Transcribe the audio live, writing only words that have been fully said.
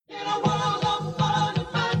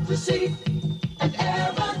fantasy and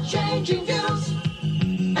ever-changing views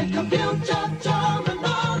and computer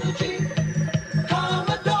terminology.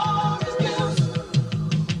 Commodore reviews.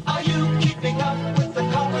 Are you keeping up with the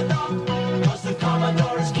Commodore? 'Cause the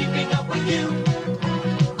Commodore is keeping up with you.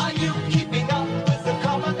 Are you keeping up with the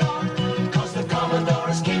Commodore? 'Cause the Commodore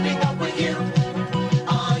is keeping up with you.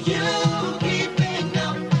 Are you keeping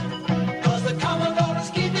up? 'Cause the Commodore is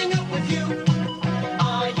keeping up with you.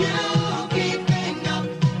 Are you keeping up?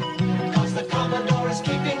 'Cause the Commodore is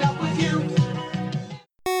keeping up with you.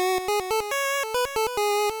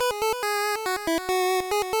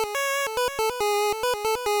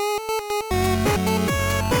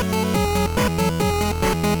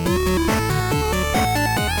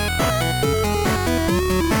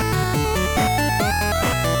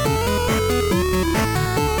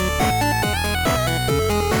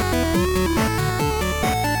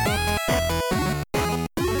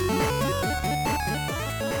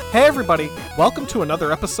 Hey everybody, welcome to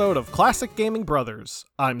another episode of Classic Gaming Brothers.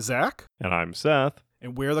 I'm Zach, And I'm Seth.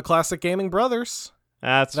 and we're the Classic Gaming Brothers.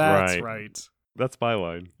 That's right. That's my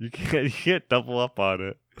line. You can't double up on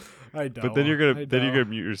it. I know. But then you're gonna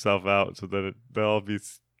mute yourself out, so that they'll be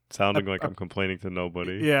sounding like I'm complaining to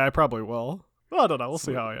nobody. Yeah, I probably will. Well, I don't know. We'll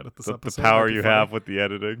see how I edit this The episode. power Might be you funny. have with the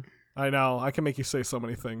editing. I know. I can make you say so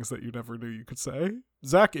many things that you never knew you could say.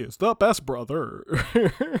 Zach is the best brother.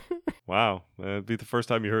 Wow, it'd be the first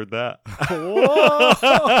time you heard that. Whoa!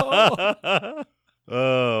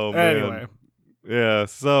 Oh man. Anyway, Yeah,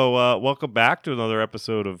 so welcome back to another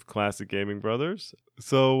episode of Classic Gaming Brothers.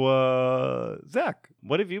 So Zach,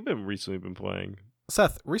 what have you recently been playing?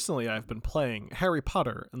 Seth, recently I've been playing Harry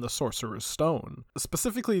Potter and the Sorcerer's Stone,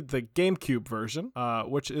 specifically the GameCube version,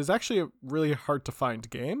 which is actually a really hard to find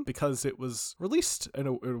game because it was released in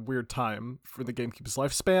a weird time for the GameCube's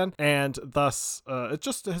lifespan, and thus it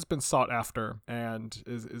just has been sought after and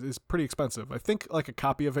is pretty expensive. I think like a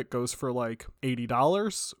copy of it goes for like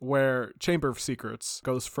 $80, where Chamber of Secrets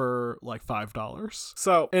goes for like $5.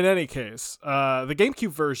 So in any case, the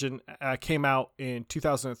GameCube version came out in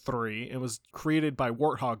 2003 and was created by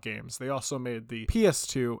Warthog Games. They also made the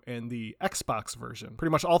PS2 and the Xbox version.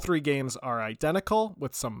 Pretty much all three games are identical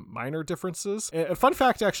with some minor differences. A fun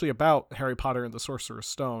fact actually about Harry Potter and the Sorcerer's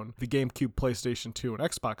Stone, the GameCube, PlayStation 2, and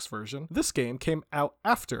Xbox version, this game came out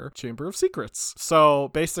after Chamber of Secrets. So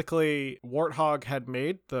basically, Warthog had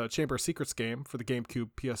made the Chamber of Secrets game for the GameCube,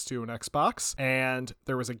 PS2, and Xbox, and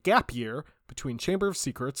there was a gap year between Chamber of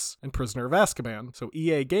Secrets and Prisoner of Azkaban. So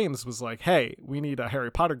EA Games was like, hey, we need a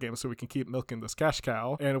Harry Potter game so we can keep milking this cash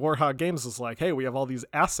cow. And Warthog Games was like, hey, we have all these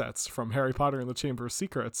assets from Harry Potter and the Chamber of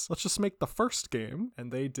Secrets. Let's just make the first game.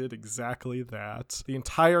 And they did exactly that. The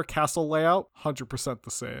entire castle layout, 100%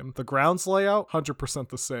 the same. The grounds layout, 100%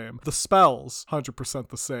 the same. The spells, 100%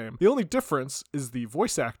 the same. The only difference is the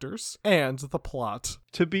voice actors and the plot.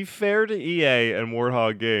 To be fair to EA and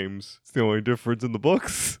Warthog Games, it's the only difference in the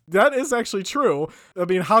books. That is actually true. I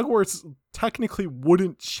mean, Hogwarts technically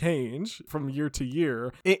wouldn't change from year to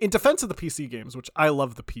year. In defense of the PC games, which I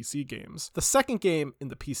love the PC games, the second game in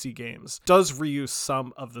the PC games does reuse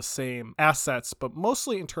some of the same assets, but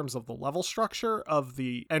mostly in terms of the level structure of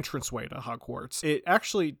the entranceway to Hogwarts. It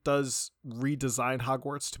actually does redesign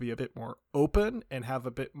Hogwarts to be a bit more open and have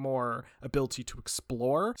a bit more ability to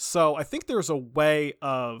explore. So I think there's a way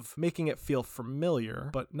of making it feel familiar,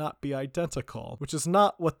 but not be identical, which is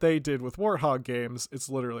not what they did with Warthog Games. It's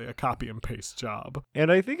literally a copy and paste job.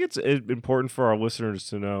 And I think it's important for our listeners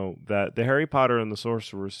to know that the Harry Potter and the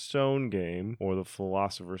Sorcerer's Stone game, or the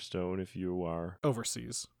Philosopher's Stone if you are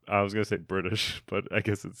Overseas. I was going to say British, but I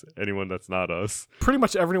guess it's anyone that's not us. Pretty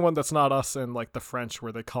much everyone that's not us and like the French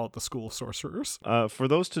where they call it the School of Sorcerers. For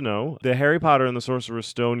those to know, the Harry Potter and the Sorcerer's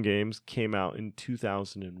Stone games came out in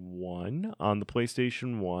 2001 on the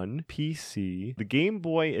PlayStation 1, PC, the Game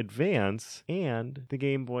Boy Advance, and the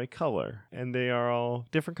Game Boy Color. And they are all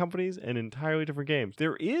different companies and entirely different games.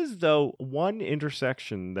 There is, though, one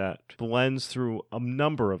intersection that blends through a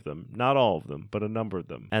number of them. Not all of them, but a number of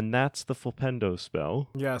them. And that's the Flipendo spell.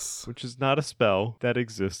 Yes. Which is not a spell that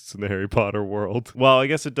exists in the Harry Potter world. Well, I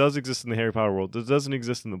guess it does exist in the Harry Potter world. It doesn't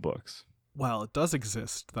exist in the books. Well, it does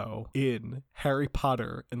exist, though, in Harry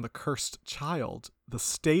Potter and the Cursed Child, the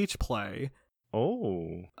stage play.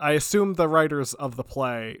 Oh. I assume the writers of the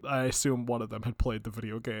play, I assume one of them had played the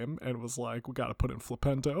video game and was like, we gotta put in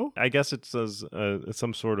Flipendo. I guess it says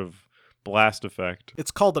some sort of blast effect.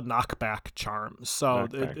 It's called a knockback charm. So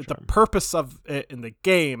Knockback the charm. purpose of it in the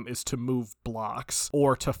game is to move blocks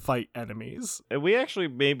or to fight enemies. And we actually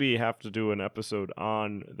maybe have to do an episode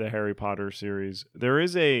on the Harry Potter series. There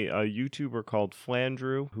is a YouTuber called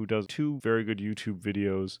Flandrew who does two very good YouTube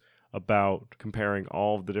videos about comparing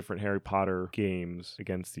all of the different Harry Potter games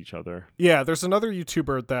against each other. Yeah, there's another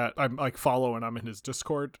YouTuber that I'm like follow and I'm in his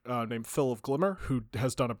Discord named Phil of Glimmer, who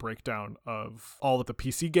has done a breakdown of all of the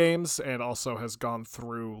PC games and also has gone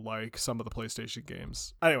through like some of the PlayStation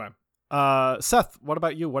games. Anyway, Seth, what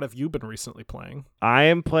about you? What have you been recently playing? I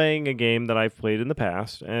am playing a game that I've played in the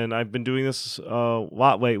past, and I've been doing this a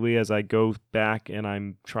lot lately as I go back and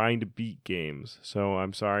I'm trying to beat games. So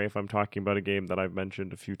I'm sorry if I'm talking about a game that I've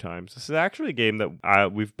mentioned a few times. This is actually a game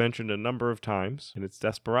that we've mentioned a number of times, and it's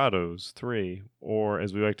Desperados 3, or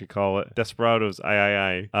as we like to call it, Desperados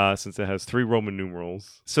III, since it has 3 Roman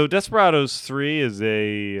numerals. So Desperados 3 is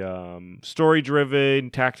a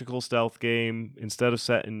story-driven tactical stealth game. Instead of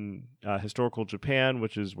set in historical Japan,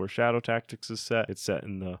 which is where Shadow Tactics is set, it's set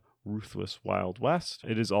in the ruthless Wild West.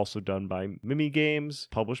 It is also done by Mimi Games,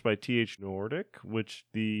 published by TH Nordic, which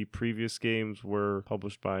the previous games were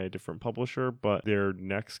published by a different publisher, but their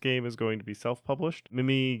next game is going to be self-published.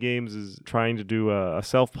 Mimi Games is trying to do a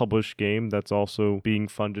self-published game that's also being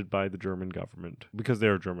funded by the German government because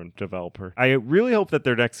they're a German developer. I really hope that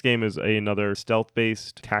their next game is another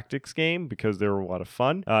stealth-based tactics game because they're a lot of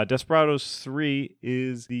fun. Desperados 3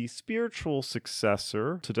 is the spiritual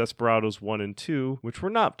successor to Desperados 1 and 2, which were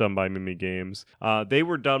not done by Mimi Games. They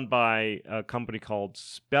were done by a company called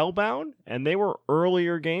Spellbound, and they were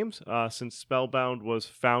earlier games since Spellbound was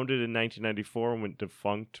founded in 1994 and went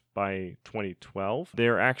defunct by 2012.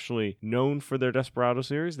 They're actually known for their Desperado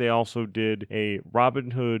series. They also did a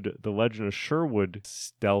Robin Hood, The Legend of Sherwood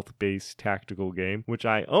stealth-based tactical game, which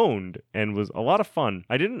I owned and was a lot of fun.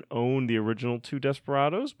 I didn't own the original 2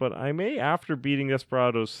 Desperados, but I may, after beating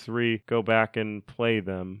Desperados 3, go back and play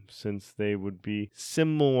them since they would be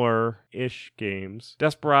similar-ish games.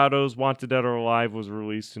 Desperados Wanted Dead or Alive was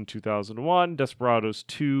released in 2001. Desperados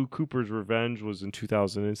 2 Cooper's Revenge was in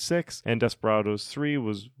 2006, and Desperados 3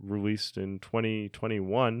 was released in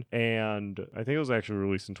 2021, and I think it was actually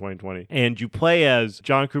released in 2020. And you play as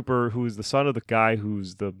John Cooper, who is the son of the guy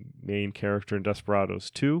who's the main character in Desperados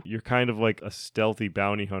 2. You're kind of like a stealthy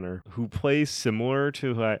bounty hunter who plays similar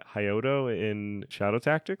to Hyodo in Shadow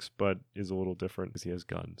Tactics, but is a little different because he has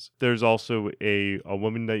guns. There's also a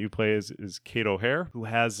woman that you play as is Kate O'Hare, who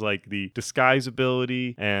has like the disguise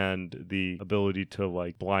ability and the ability to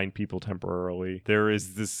like blind people temporarily. There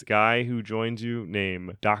is this guy who joins you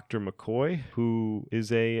named Dr. McCoy, who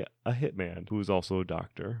is a hitman who is also a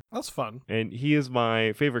doctor. That's fun. And he is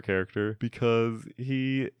my favorite character because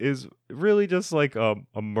he is really just like a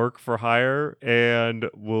merc for hire and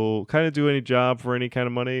will kind of do any job for any kind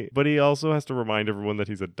of money, but he also has to remind everyone that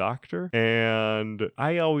he's a doctor. And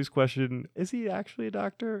I always question, is he actually a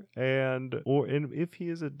doctor? And if he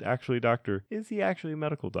is actually a doctor, is he actually a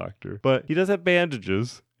medical doctor? But he does have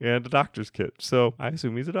bandages and a doctor's kit, so I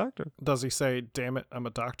assume he's a doctor. Does he say, "Damn it, I'm a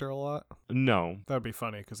doctor" a lot? No. That'd be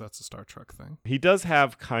funny because that's a Star Trek thing. He does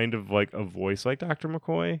have kind of like a voice like Dr.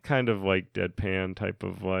 McCoy, kind of like deadpan type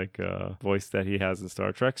of like voice that he has in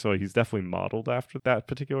Star Trek, so he's definitely modeled after that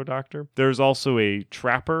particular doctor. There's also a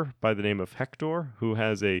trapper by the name of Hector who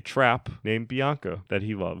has a trap named Bianca that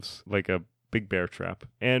he loves, like a big bear trap.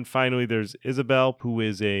 And finally, there's Isabel, who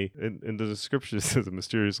is in the description it says a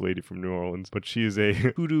mysterious lady from New Orleans, but she is a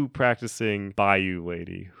hoodoo practicing bayou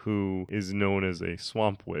lady who is known as a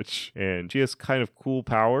swamp witch. And she has kind of cool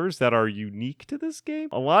powers that are unique to this game.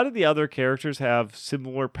 A lot of the other characters have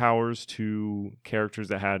similar powers to characters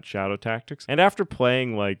that had Shadow Tactics. And after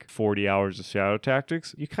playing like 40 hours of Shadow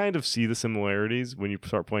Tactics, you kind of see the similarities when you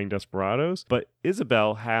start playing Desperados. But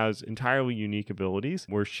Isabel has entirely unique abilities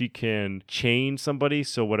where she can chain somebody,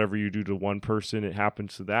 so whatever you do to one person, it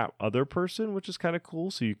happens to that other person, which is kind of cool.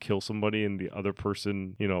 So you kill somebody and the other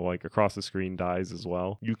person, like across the screen dies as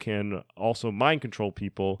well. You can also mind control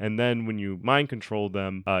people, and then when you mind control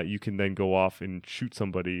them, you can then go off and shoot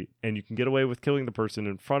somebody, and you can get away with killing the person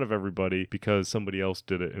in front of everybody because somebody else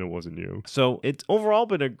did it and it wasn't you. So it's overall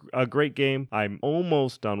been a great game. I'm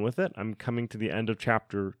almost done with it. I'm coming to the end of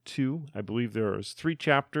chapter 2. I believe there is 3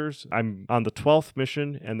 chapters. I'm on the 12th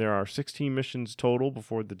mission, and there are 16 missions total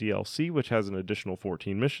before the DLC, which has an additional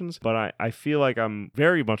 14 missions. But I feel like I'm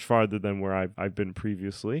very much farther than where I've been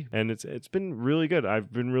previously, and it's been really good.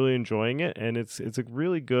 I've been really enjoying it, and it's a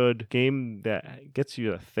really good game that gets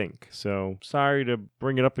you to think. So sorry to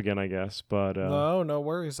bring it up again, I guess, but No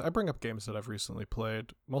worries. I bring up games that I've recently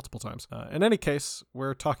played multiple times. In any case,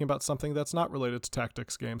 we're talking about something that's not related to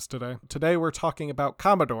tactics games today. Today we're talking about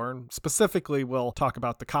Commodore, and specifically we'll talk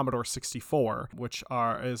about the Commodore 64, which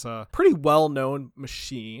is a pretty well-known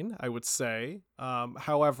machine, I would say.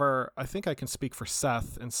 However, I think I can speak for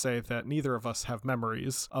Seth and say that neither of us have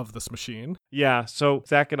memories of this machine. Yeah, so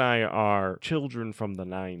Zach and I are children from the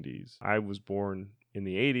 90s. I was born in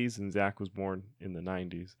the 80s and Zach was born in the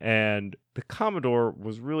 90s. And the Commodore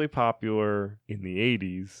was really popular in the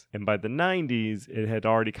 80s, and by the 90s, it had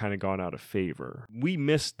already kind of gone out of favor. We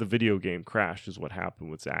missed the video game crash is what happened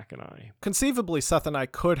with Zach and I. Conceivably, Seth and I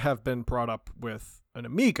could have been brought up with an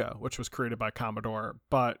Amiga, which was created by Commodore,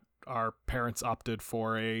 but our parents opted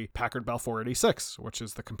for a Packard Bell 486, which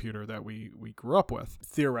is the computer that we grew up with.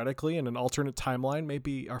 Theoretically, in an alternate timeline,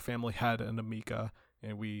 maybe our family had an Amiga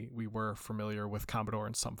and we were familiar with Commodore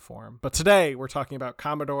in some form. But today, we're talking about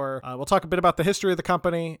Commodore. We'll talk a bit about the history of the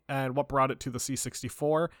company and what brought it to the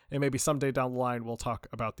C64, and maybe someday down the line, we'll talk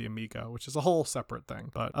about the Amiga, which is a whole separate thing.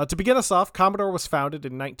 But to begin us off, Commodore was founded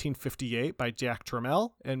in 1958 by Jack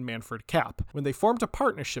Tramiel and Manfred Kapp, when they formed a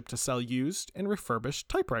partnership to sell used and refurbished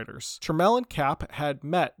typewriters. Tramiel and Kapp had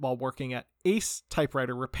met while working at Ace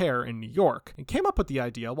Typewriter Repair in New York and came up with the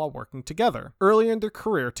idea while working together. Early in their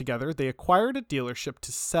career together, they acquired a dealership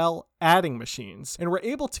to sell adding machines and were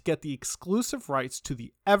able to get the exclusive rights to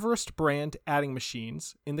the Everest brand adding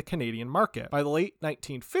machines in the Canadian market. By the late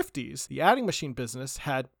 1950s, the adding machine business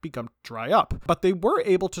had begun to dry up, but they were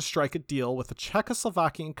able to strike a deal with a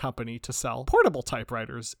Czechoslovakian company to sell portable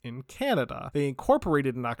typewriters in Canada. They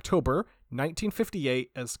incorporated in October 1958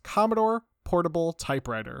 as Commodore Portable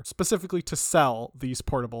Typewriter, specifically to sell these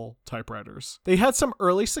portable typewriters. They had some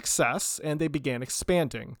early success and they began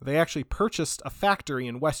expanding. They actually purchased a factory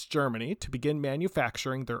in West Germany to begin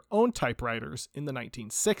manufacturing their own typewriters in the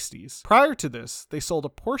 1960s. Prior to this, they sold a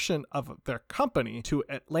portion of their company to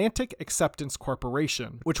Atlantic Acceptance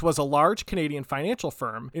Corporation, which was a large Canadian financial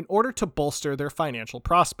firm, in order to bolster their financial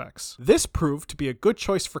prospects. This proved to be a good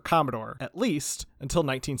choice for Commodore, at least until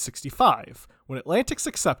 1965, when Atlantic's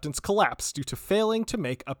Acceptance collapsed due to failing to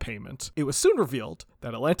make a payment. It was soon revealed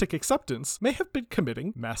that Atlantic Acceptance may have been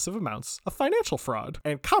committing massive amounts of financial fraud,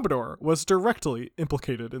 and Commodore was directly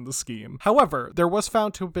implicated in the scheme. However, there was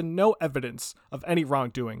found to have been no evidence of any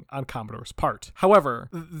wrongdoing on Commodore's part. However,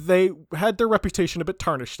 they had their reputation a bit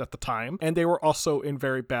tarnished at the time, and they were also in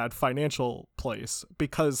very bad financial place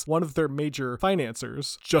because one of their major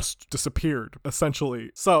financiers just disappeared,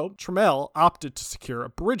 essentially. So, Tramiel opted to secure a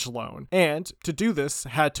bridge loan, and to do this,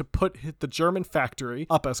 had to put the German factory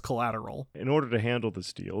up as collateral. In order to handle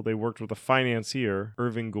this deal, they worked with a financier,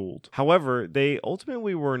 Irving Gould. However, they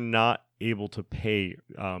ultimately were not able to pay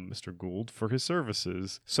Mr. Gould for his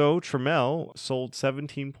services. So Tramiel sold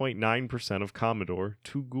 17.9% of Commodore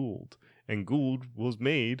to Gould, and Gould was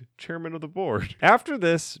made chairman of the board. After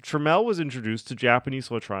this, Tramiel was introduced to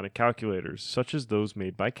Japanese electronic calculators, such as those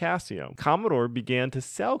made by Casio. Commodore began to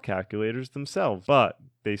sell calculators themselves, but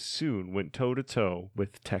they soon went toe-to-toe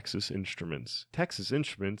with Texas Instruments. Texas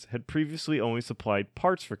Instruments had previously only supplied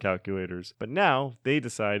parts for calculators, but now they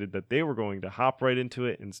decided that they were going to hop right into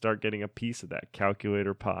it and start getting a piece of that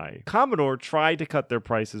calculator pie. Commodore tried to cut their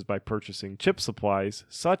prices by purchasing chip supplies,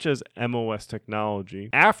 such as MOS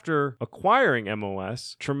Technology. After acquiring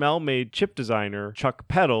MOS, Tramiel made chip designer Chuck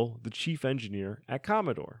Peddle the chief engineer at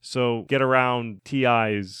Commodore. So get around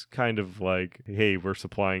TI's kind of like, hey, we're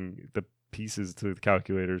supplying the pieces to the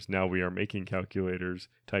calculators, now we are making calculators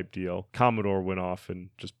type deal. Commodore went off and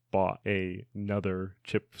just bought another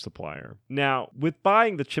chip supplier. Now, with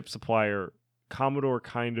buying the chip supplier, Commodore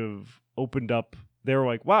kind of opened up. They were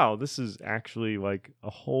like, wow, this is actually like a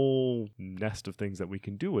whole nest of things that we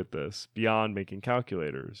can do with this beyond making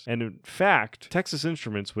calculators. And in fact, Texas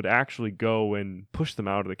Instruments would actually go and push them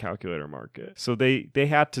out of the calculator market. So they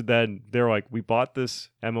had to then, they're like, we bought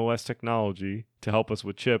this MOS technology to help us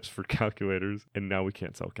with chips for calculators, and now we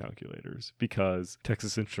can't sell calculators because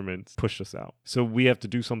Texas Instruments pushed us out. So we have to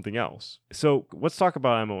do something else. So let's talk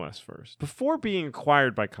about MOS first. Before being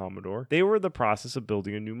acquired by Commodore, they were in the process of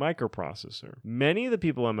building a new microprocessor. Many of the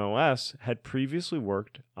people at MOS had previously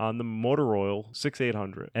worked on the Motorola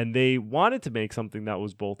 6800, and they wanted to make something that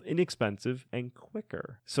was both inexpensive and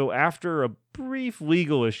quicker. So after a brief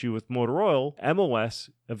legal issue with Motorola, MOS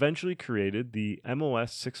eventually created the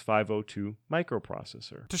MOS 6502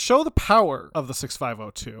 microprocessor. To show the power of the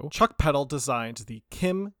 6502, Chuck Peddle designed the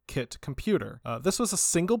Kim Kit computer. This was a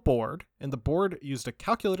single board, and the board used a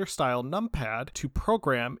calculator-style numpad to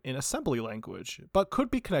program in assembly language, but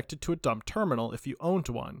could be connected to a dumb terminal if you owned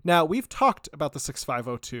one. Now, we've talked about the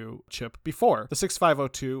 6502 chip before. The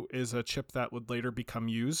 6502 is a chip that would later become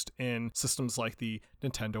used in systems like the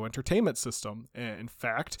Nintendo Entertainment System. In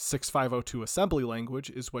fact, 6502 assembly language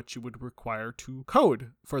is what you would require to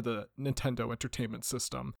code for the Nintendo Entertainment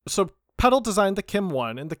System. So Petal designed the KIM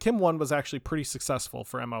 1, and the KIM 1 was actually pretty successful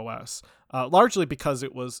for MOS. Largely because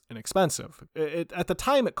it was inexpensive. At the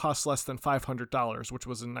time, it cost less than $500, which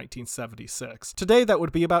was in 1976. Today, that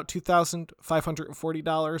would be about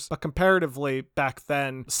 $2,540, but comparatively, back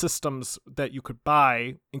then, systems that you could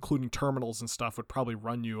buy, including terminals and stuff, would probably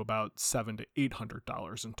run you about $700 to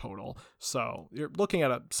 $800 in total. So you're looking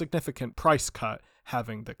at a significant price cut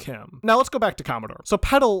having the KIM. Now let's go back to Commodore. So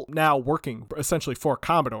Petal, now working essentially for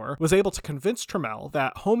Commodore, was able to convince Trammell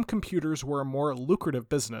that home computers were a more lucrative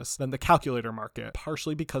business than the calculator market,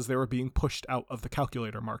 partially because they were being pushed out of the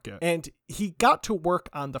calculator market. And he got to work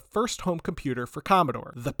on the first home computer for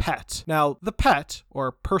Commodore, the PET. Now, the PET,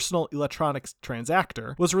 or Personal Electronics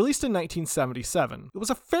Transactor, was released in 1977. It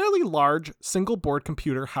was a fairly large single-board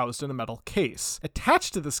computer housed in a metal case.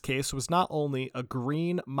 Attached to this case was not only a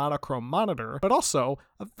green monochrome monitor, but also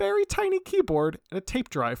a very tiny keyboard and a tape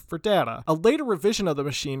drive for data. A later revision of the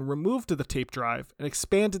machine removed the tape drive and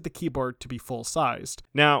expanded the keyboard to be full-sized.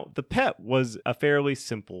 Now, the PET was a fairly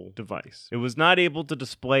simple device. It was not able to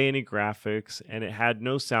display any graphics, and it had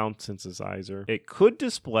no sound synthesizer. It could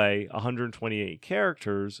display 128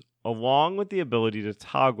 characters, along with the ability to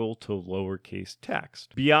toggle to lowercase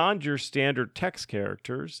text. Beyond your standard text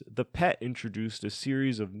characters, the PET introduced a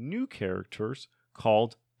series of new characters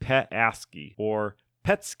called PET ASCII, or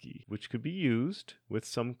PETSCII, which could be used with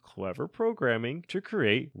some clever programming to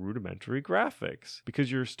create rudimentary graphics,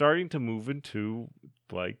 because you're starting to move into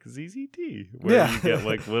like ZZT, where you get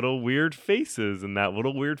like little weird faces, and that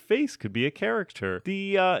little weird face could be a character.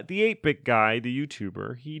 The 8-bit guy, the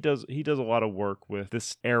YouTuber, he does a lot of work with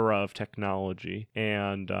this era of technology,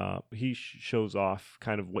 and he shows off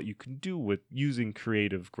kind of what you can do with using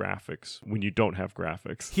creative graphics when you don't have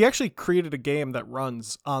graphics. He actually created a game that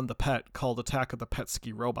runs on the PET called Attack of the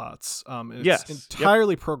PETSCII Robots. It's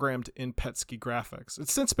entirely programmed in PETSCII graphics.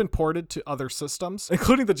 It's since been ported to other systems,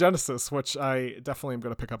 including the Genesis, which I definitely am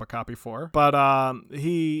going to pick up a copy for. But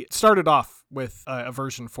he started off with a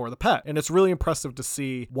version for the PET, and it's really impressive to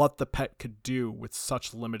see what the PET could do with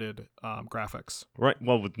such limited graphics. Right.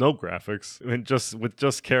 Well, with no graphics, and with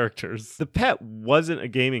just characters. The PET wasn't a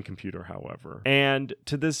gaming computer, however, and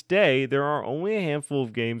to this day, there are only a handful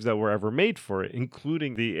of games that were ever made for it,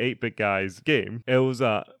 including the 8-bit guy's game. It was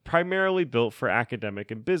primarily built for academic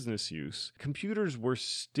and business use. Computers were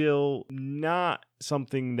still not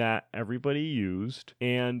something that everybody used,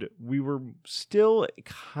 and we were still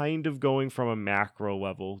kind of going from a macro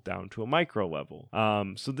level down to a micro level.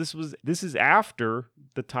 So this is after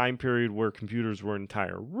the time period where computers were an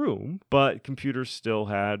entire room, but computers still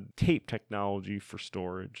had tape technology for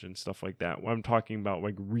storage and stuff like that. I'm talking about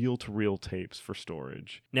like reel-to-reel tapes for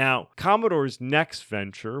storage. Now, Commodore's next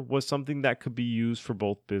venture was something that could be used for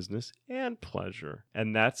both business and pleasure,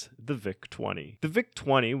 and that's the VIC-20. The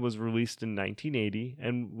VIC-20 was released in 1980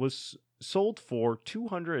 and was sold for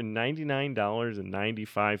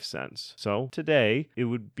 $299.95. So today, it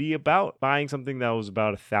would be about buying something that was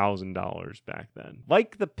about $1,000 back then.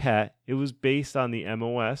 Like the PET, it was based on the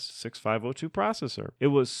MOS 6502 processor. It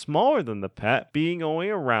was smaller than the PET, being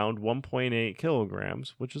only around 1.8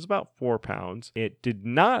 kilograms, which is about 4 pounds. It did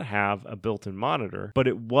not have a built-in monitor, but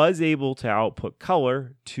it was able to output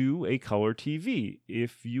color to a color TV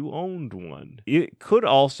if you owned one. It could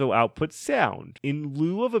also output sound. In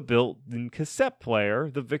lieu of a built-in cassette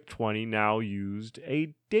player, the VIC-20 now used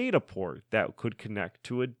a data port that could connect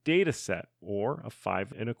to a data set or a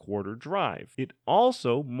 5 1/4 drive. It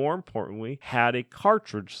also, more importantly, had a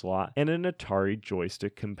cartridge slot and an Atari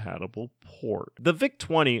joystick compatible port. The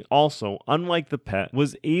VIC-20 also, unlike the PET,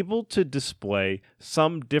 was able to display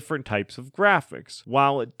some different types of graphics.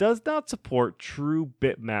 While it does not support true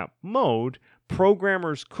bitmap mode,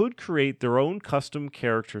 programmers could create their own custom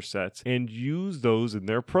character sets and use those in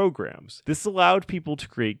their programs. This allowed people to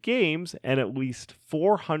create games, and at least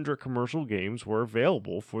 400 commercial games were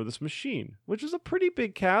available for this machine, which is a pretty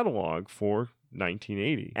big catalog for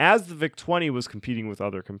 1980. As the VIC-20 was competing with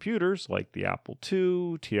other computers like the Apple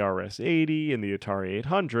II, TRS-80, and the Atari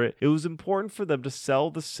 800, it was important for them to sell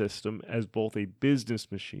the system as both a business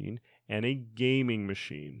machine and a gaming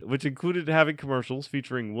machine, which included having commercials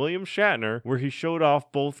featuring William Shatner, where he showed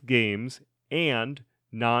off both games and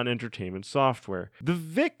non-entertainment software. The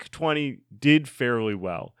VIC-20 did fairly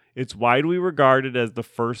well. It's widely regarded as the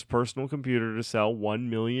first personal computer to sell 1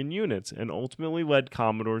 million units, and ultimately led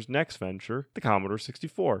Commodore's next venture, the Commodore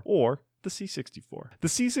 64, or the C64. The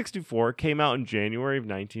C64 came out in January of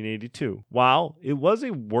 1982. While it was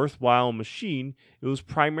a worthwhile machine, it was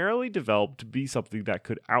primarily developed to be something that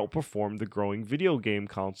could outperform the growing video game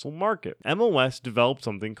console market. MOS developed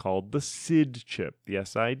something called the SID chip, the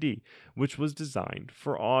SID, which was designed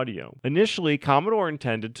for audio. Initially, Commodore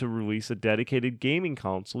intended to release a dedicated gaming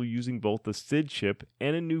console using both the SID chip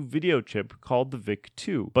and a new video chip called the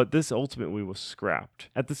VIC-2, but this ultimately was scrapped.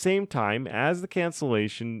 At the same time as the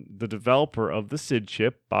cancellation, the developer of the SID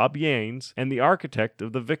chip, Bob Yanes, and the architect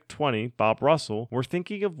of the VIC-20, Bob Russell, were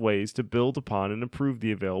thinking of ways to build upon and improve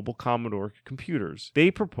the available Commodore computers.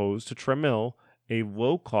 They proposed to Tramiel a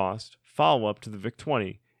low-cost follow-up to the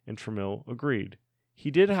VIC-20, and Tramiel agreed.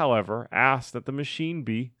 He did, however, ask that the machine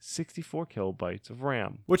be 64 kilobytes of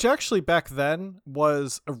RAM. Which actually back then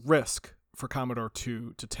was a risk for Commodore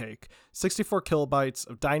 2 to take. 64 kilobytes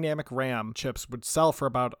of dynamic RAM chips would sell for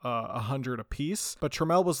about 100 a piece, but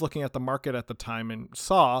Tramiel was looking at the market at the time and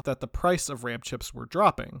saw that the price of RAM chips were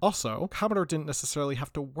dropping. Also, Commodore didn't necessarily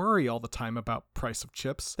have to worry all the time about price of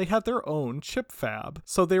chips. They had their own chip fab,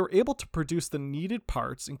 so they were able to produce the needed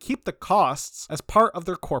parts and keep the costs as part of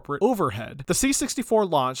their corporate overhead. The C64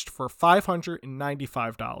 launched for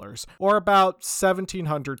 $595, or about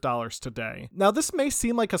 $1,700 today. Now, this may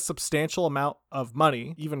seem like a substantial amount of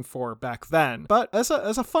money, even for back then, but as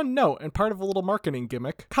a fun note and part of a little marketing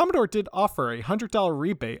gimmick, Commodore did offer a $100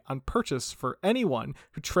 rebate on purchase for anyone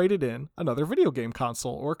who traded in another video game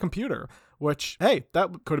console or computer, which, hey, that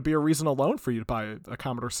could be a reason alone for you to buy a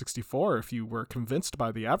Commodore 64 if you were convinced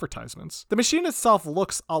by the advertisements. The machine itself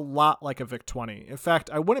looks a lot like a VIC-20. In fact,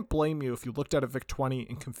 I wouldn't blame you if you looked at a VIC-20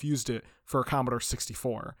 and confused it for a Commodore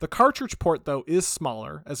 64. The cartridge port, though, is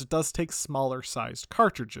smaller, as it does take smaller sized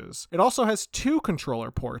cartridges. It also has 2 controller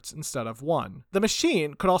ports instead of 1. The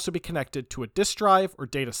machine could also be connected to a disk drive or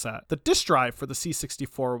dataset. The disk drive for the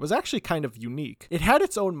C64 was actually kind of unique. It had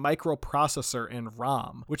its own microprocessor and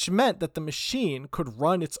ROM, which meant that the machine could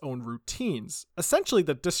run its own routines. Essentially,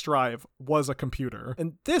 the disk drive was a computer,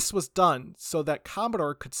 and this was done so that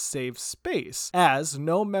Commodore could save space, as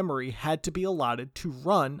no memory had to be allotted to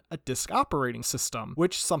run a disk operating system,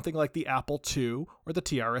 which something like the Apple II or the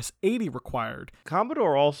TRS-80 required.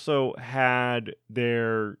 Commodore also had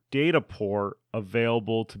their data port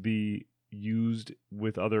available to be used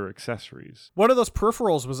with other accessories. One of those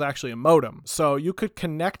peripherals was actually a modem. So you could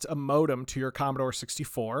connect a modem to your Commodore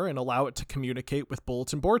 64 and allow it to communicate with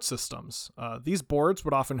bulletin board systems. These boards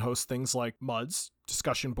would often host things like MUDs,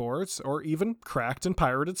 discussion boards, or even cracked and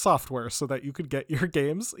pirated software so that you could get your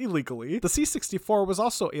games illegally. The C64 was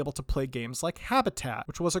also able to play games like Habitat,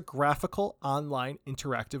 which was a graphical online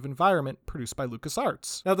interactive environment produced by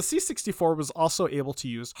LucasArts. Now, the C64 was also able to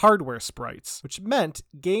use hardware sprites, which meant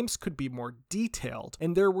games could be more detailed,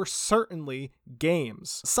 and there were certainly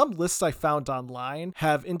games. Some lists I found online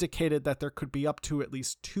have indicated that there could be up to at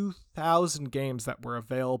least 2,000 games that were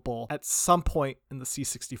available at some point in the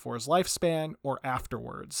C64's lifespan or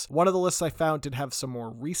afterwards. One of the lists I found did have some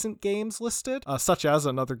more recent games listed, such as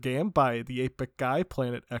another game by the 8-bit guy,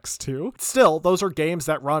 Planet X2. Still, those are games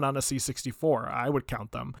that run on a C64. I would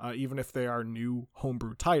count them, even if they are new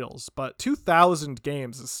homebrew titles. But 2,000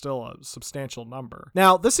 games is still a substantial number.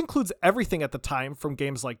 Now, this includes everything at the time, from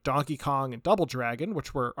games like Donkey Kong and Double Dragon,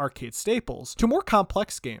 which were arcade staples, to more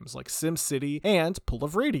complex games like SimCity and Pool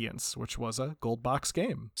of Radiance, which was a gold box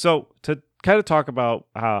game. So, to kind of talk about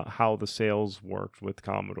how the sales worked with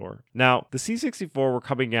Commodore. Now, the C64 were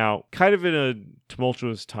coming out kind of in a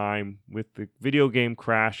tumultuous time with the video game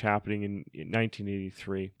crash happening in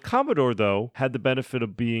 1983. Commodore, though, had the benefit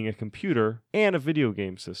of being a computer and a video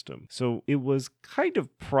game system. So it was kind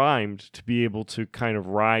of primed to be able to kind of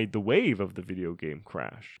ride the wave of the video game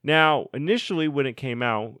crash. Now, initially when it came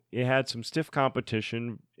out, it had some stiff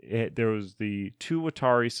competition. There was the 2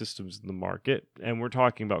 Atari systems in the market, and we're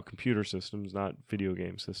talking about computer systems, not video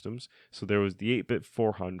game systems. So there was the 8-bit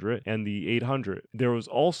 400 and the 800. There was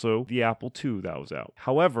also the Apple II that was out.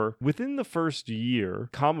 However, within the first year,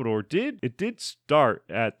 Commodore did start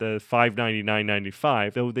at the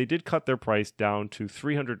 $599.95, though they did cut their price down to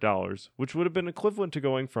 $300, which would have been equivalent to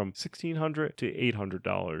going from $1,600 to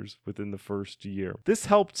 $800 within the first year. This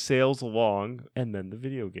helped sales along, and then the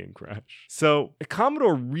video game crash. So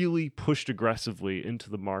Commodore really pushed aggressively into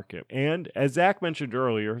the market. And as Zach mentioned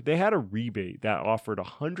earlier, they had a rebate that offered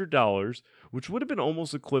 $100, which would have been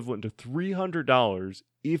almost equivalent to $300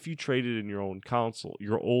 if you traded in your own console,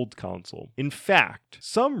 your old console. In fact,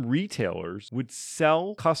 some retailers would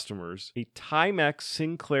sell customers a Timex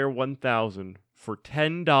Sinclair 1000 for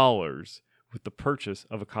 $10 with the purchase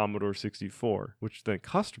of a Commodore 64, which the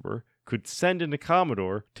customer could send into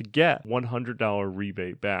Commodore to get $100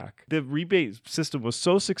 rebate back. The rebate system was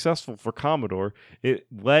so successful for Commodore, it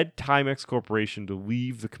led Timex Corporation to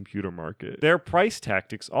leave the computer market. Their price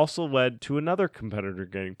tactics also led to another competitor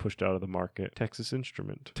getting pushed out of the market, Texas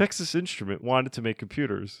Instrument. Texas Instrument wanted to make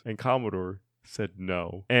computers, and Commodore said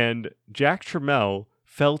no. And Jack Tramiel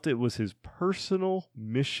felt it was his personal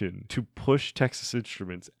mission to push Texas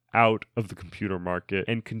Instruments out of the computer market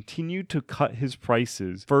and continued to cut his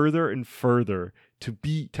prices further and further to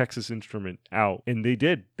beat Texas Instrument out. And they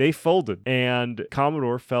did. They folded. And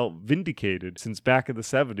Commodore felt vindicated since back in the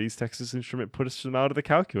 70s, Texas Instrument pushed them out of the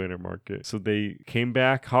calculator market. So they came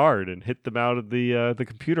back hard and hit them out of the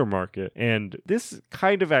computer market. And this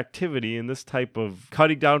kind of activity and this type of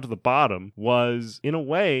cutting down to the bottom was, in a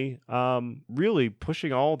way, really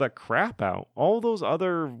pushing all that crap out. All those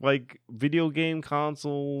other like video game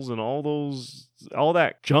consoles and all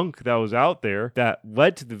that junk that was out there that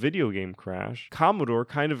led to the video game crash, Commodore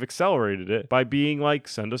kind of accelerated it by being like,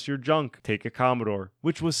 send us your junk, take a Commodore,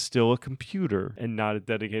 which was still a computer and not a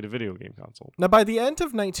dedicated video game console. Now, by the end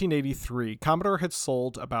of 1983, Commodore had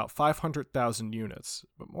sold about 500,000 units,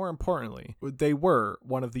 but more importantly, they were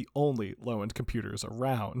one of the only low-end computers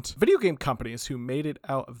around. Video game companies who made it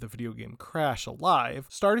out of the video game crash alive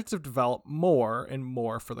started to develop more and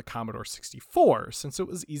more for the Commodore 64, since it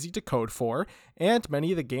was easy to code for, and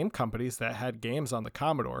many of the game companies that had games on the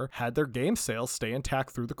Commodore had their game sales stay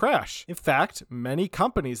intact through the crash. In fact, many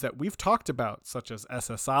companies that we've talked about, such as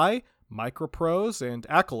SSI, Microprose, and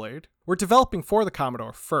Accolade, were developing for the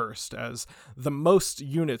Commodore first, as the most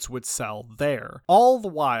units would sell there. All the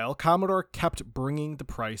while, Commodore kept bringing the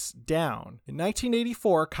price down. In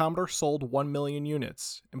 1984, Commodore sold 1 million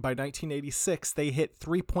units, and by 1986, they hit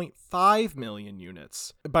 3.5 million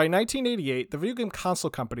units. By 1988, the video game console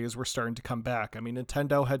companies were starting to come back. I mean,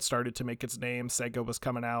 Nintendo had started to make its name, Sega was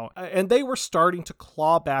coming out, and they were starting to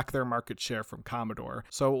claw back their market share from Commodore.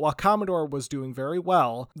 So while Commodore was doing very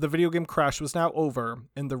well, the video game crash was now over,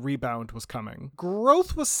 and the rebound was coming.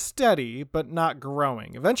 Growth was steady, but not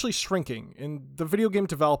growing, eventually shrinking, and the video game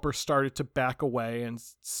developers started to back away and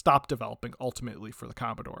stop developing ultimately for the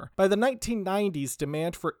Commodore. By the 1990s,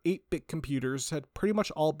 demand for 8-bit computers had pretty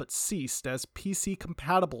much all but ceased as PC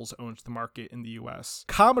compatibles owned the market in the US.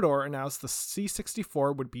 Commodore announced the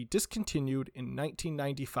C64 would be discontinued in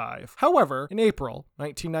 1995. However, in April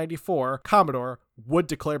 1994, Commodore would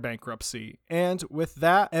declare bankruptcy, and with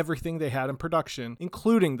that, everything they had in production,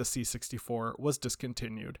 including the C64, was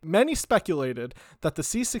discontinued. Many speculated that the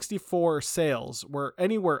C64 sales were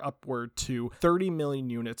anywhere upward to 30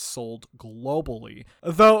 million units sold globally,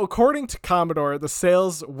 though according to Commodore, the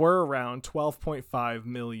sales were around 12.5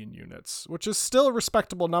 million units, which is still a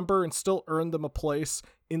respectable number and still earned them a place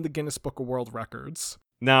in the Guinness Book of World Records.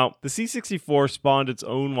 Now, the C64 spawned its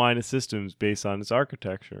own line of systems based on its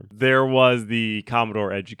architecture. There was the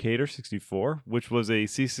Commodore Educator 64, which was a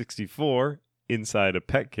C64 inside a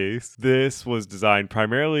PET case. This was designed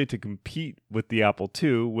primarily to compete with the Apple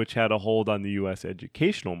II, which had a hold on the US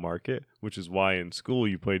educational market, which is why in school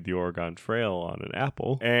you played the Oregon Trail on an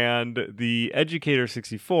Apple. And the Educator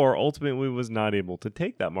 64 ultimately was not able to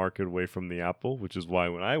take that market away from the Apple, which is why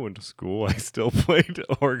when I went to school, I still played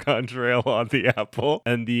Oregon Trail on the Apple.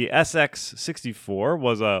 And the SX64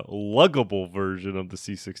 was a luggable version of the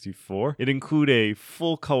C64. It included a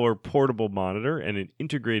full-color portable monitor and an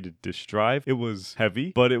integrated disk drive. It was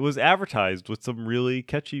heavy, but it was advertised with some really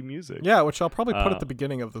catchy music. Yeah, which I'll probably put at the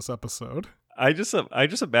beginning of this episode. I just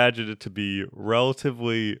imagined it to be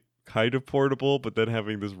relatively kind of portable, but then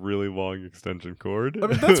having this really long extension cord. I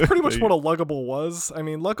mean, that's pretty much what a luggable was. I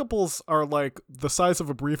mean, luggables are like the size of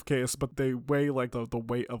a briefcase, but they weigh like the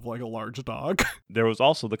weight of like a large dog. There was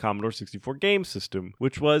also the Commodore 64 game system,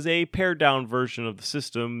 which was a pared down version of the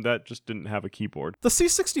system that just didn't have a keyboard. The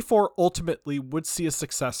C64 ultimately would see a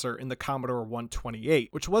successor in the Commodore 128,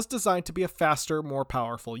 which was designed to be a faster, more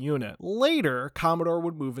powerful unit. Later, Commodore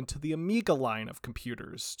would move into the Amiga line of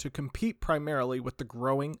computers to compete primarily with the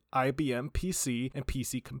growing IBM PC and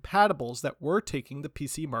PC compatibles that were taking the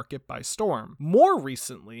PC market by storm. More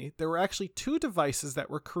recently, there were actually two devices that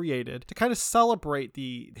were created to kind of celebrate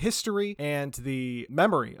the history and the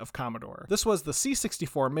memory of Commodore. This was the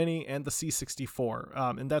C64 Mini and the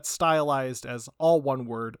C64, and that's stylized as all one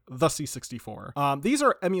word, the C64. These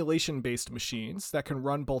are emulation-based machines that can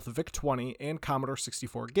run both VIC-20 and Commodore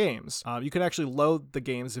 64 games. You can actually load the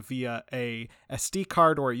games via a SD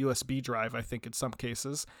card or a USB drive, I think in some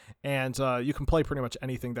cases, and you can play pretty much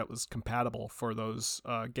anything that was compatible for those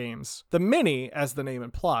games. The Mini, as the name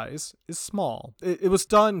implies, is small. It was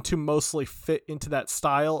done to mostly fit into that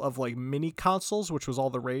style of like mini consoles, which was all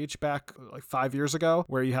the rage back like 5 years ago,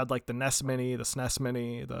 where you had like the NES Mini, the SNES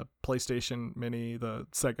Mini, the PlayStation Mini, the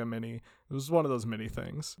Sega Mini. It was one of those mini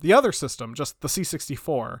things. The other system, just the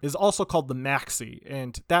C64, is also called the Maxi,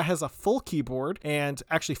 and that has a full keyboard and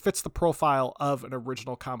actually fits the profile of an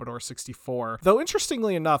original Commodore 64. Though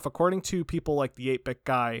interestingly enough, according to people like the 8-Bit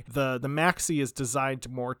Guy, the Maxi is designed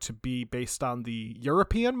more to be based on the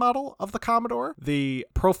European model of the Commodore. The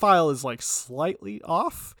profile is like slightly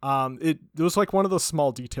off. It was like one of those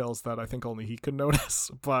small details that I think only he could notice,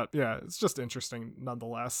 but yeah, it's just interesting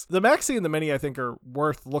nonetheless. The Maxi and the Mini I think are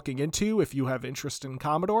worth looking into if you have interest in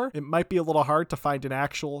Commodore. It might be a little hard to find an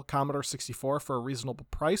actual Commodore 64 for a reasonable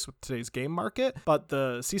price with today's game market, but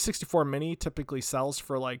the C64 Mini typically sells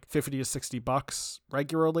for like 50 to 60 bucks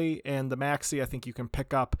regularly, and the Maxi I think you can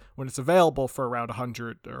pick up when it's available for around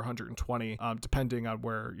 100 or 120, depending on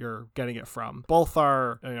where you're getting it from. Both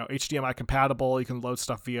are HDMI compatible. You can load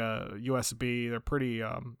stuff via USB. They're pretty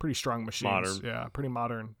strong machines. Modern. Yeah, pretty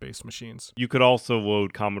modern based machines. You could also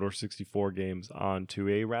load Commodore 64 games onto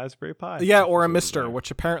a Raspberry Pi. Yeah, or a Mister,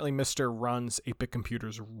 which apparently Mister runs 8-bit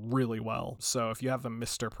computers really well. So if you have a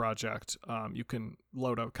Mister project, you can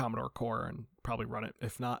load a Commodore Core and probably run it,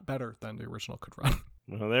 if not better than the original could run.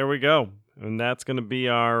 Well, there we go. And that's going to be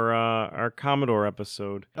our Commodore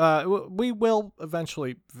episode. We will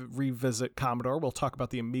eventually revisit Commodore. We'll talk about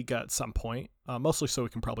the Amiga at some point, mostly so we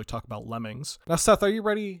can probably talk about Lemmings. Now, Seth, are you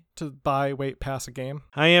ready to buy, wait, pass a game?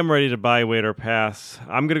 I am ready to buy, wait, or pass.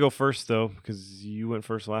 I'm going to go first, though, because you went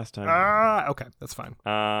first last time. Okay, that's fine.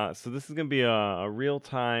 So this is going to be a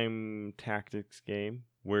real-time tactics game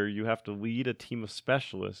where you have to lead a team of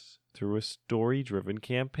specialists through a story-driven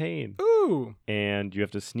campaign. Ooh. And you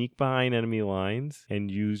have to sneak behind enemy lines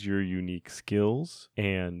and use your unique skills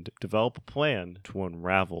and develop a plan to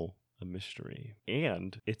unravel a mystery.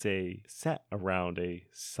 And it's a set around a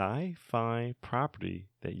sci-fi property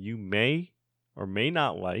that you may or may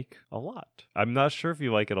not like a lot. I'm not sure if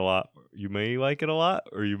you like it a lot. You may like it a lot,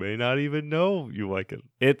 or you may not even know you like it.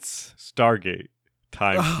 It's Stargate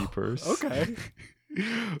Timekeepers. Oh, okay.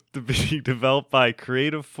 Being developed by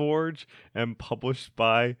Creative Forge and published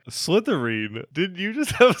by Slytherin. Didn't you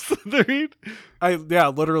just have Slytherin? I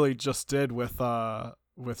literally just did with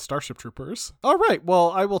Starship Troopers. All right, well,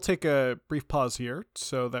 I will take a brief pause here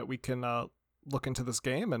so that we can look into this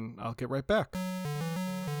game, and I'll get right back.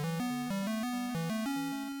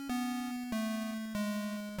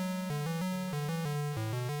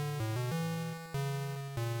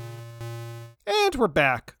 And we're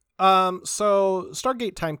back. So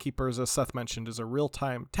Stargate Timekeepers, as Seth mentioned, is a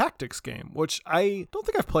real-time tactics game, which I don't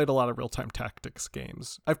think I've played a lot of real-time tactics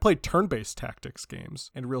games. I've played turn-based tactics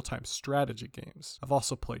games and real-time strategy games. I've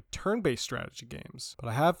also played turn-based strategy games, but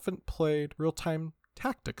I haven't played real-time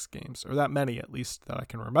tactics games, or that many at least that I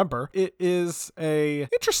can remember. It is a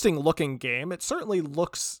interesting looking game. It certainly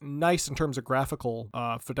looks nice in terms of graphical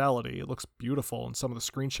fidelity. It looks beautiful in some of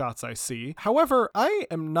the screenshots I see. However, I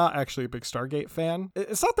am not actually a big Stargate fan.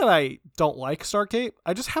 It's not that I don't like Stargate.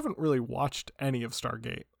 I just haven't really watched any of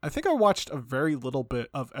Stargate. I think I watched a very little bit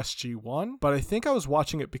of SG-1, but I think I was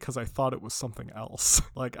watching it because I thought it was something else.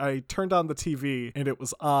 Like, I turned on the TV and it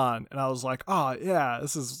was on, and I was like, oh yeah,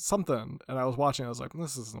 this is something. And I was watching, I was like,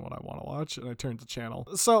 this isn't what I want to watch, and I turned the channel.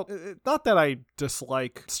 So, not that I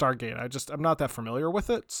dislike Stargate, I'm not that familiar with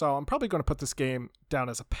it, so I'm probably going to put this game down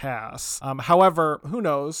as a pass. However, who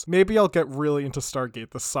knows? Maybe I'll get really into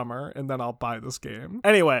Stargate this summer, and then I'll buy this game.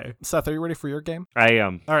 Anyway, Seth, are you ready for your game? I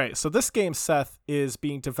am. All right, so this game, Seth, is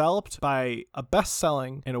being developed by a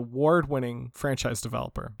best-selling and award-winning franchise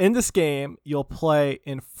developer. In this game, you'll play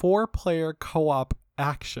in 4-player co-op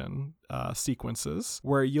action sequences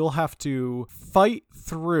where you'll have to fight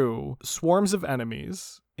through swarms of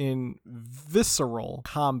enemies in visceral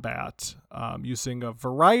combat using a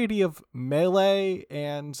variety of melee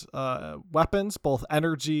and weapons, both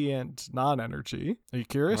energy and non-energy. Are you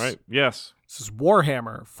curious? All right. Yes. This is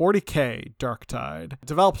Warhammer 40K Darktide,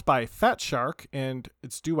 developed by Fat Shark, and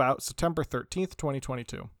it's due out September 13th,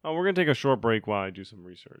 2022. Oh, we're going to take a short break while I do some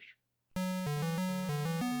research.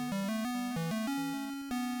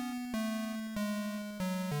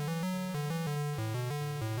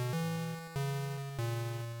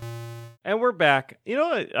 And we're back. You know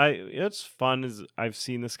what? It's fun is I've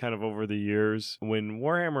seen this kind of over the years. When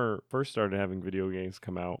Warhammer first started having video games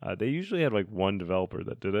come out, they usually had like one developer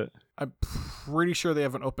that did it. I'm pretty sure they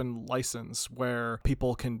have an open license where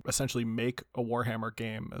people can essentially make a Warhammer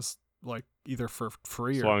game as like either for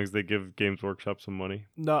free as long as they give Games Workshop some money.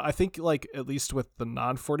 No, I think like at least with the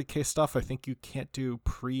non-40K stuff, I think you can't do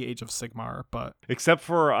pre-Age of Sigmar, but except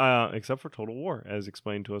for Total War, as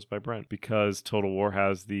explained to us by Brent, because Total War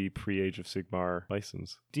has the pre-Age of Sigmar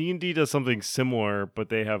license. D&D does something similar, but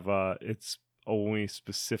they have it's only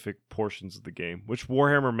specific portions of the game, which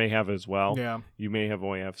Warhammer may have as well. Yeah. You may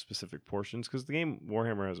only have specific portions because the game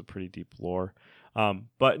Warhammer has a pretty deep lore.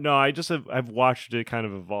 But no, I've watched it kind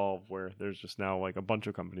of evolve where there's just now like a bunch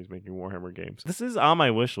of companies making Warhammer games. This is on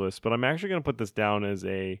my wish list, but I'm actually going to put this down as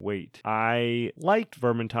a wait. I liked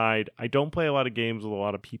Vermintide. I don't play a lot of games with a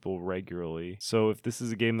lot of people regularly. So if this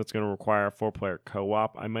is a game that's going to require a 4-player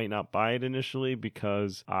co-op, I might not buy it initially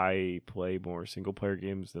because I play more single-player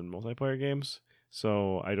games than multiplayer games.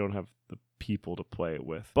 So I don't have the people to play it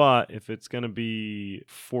with. But if it's going to be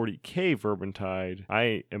 40K Vermintide,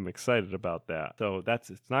 I am excited about that. So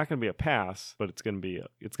it's not going to be a pass, but it's going to be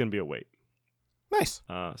a wait. Nice.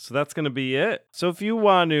 So that's going to be it. So if you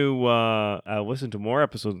want to listen to more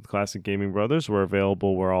episodes of the Classic Gaming Brothers, we're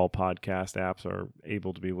available where all podcast apps are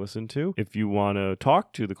able to be listened to. If you want to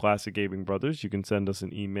talk to the Classic Gaming Brothers, you can send us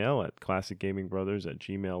an email at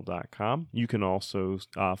classicgamingbrothers@gmail.com. You can also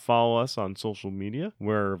follow us on social media.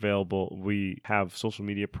 We're available. We have social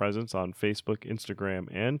media presence on Facebook, Instagram,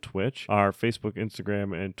 and Twitch. Our Facebook,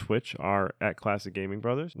 Instagram, and Twitch are at Classic Gaming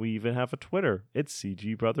Brothers. We even have a Twitter. It's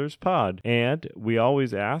CG Brothers Pod. And we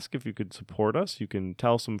always ask if you could support us. You can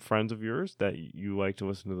tell some friends of yours that you like to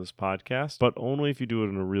listen to this podcast, but only if you do it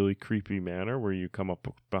in a really creepy manner where you come up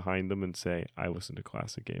behind them and say, I listen to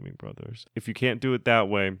Classic Gaming Brothers. If you can't do it that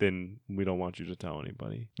way, then we don't want you to tell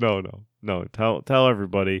anybody. No, tell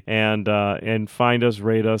everybody and find us,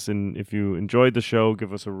 rate us, and if you enjoyed the show,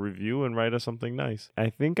 give us a review and write us something nice. I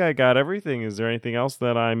think I got everything. Is there anything else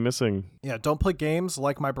that I'm missing? Yeah, don't play games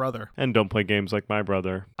like my brother. And don't play games like my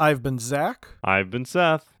brother. I've been Zach. I've been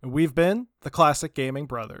Seth. And we've been the Classic Gaming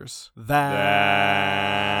Brothers. That's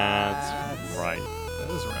right. That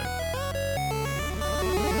is right.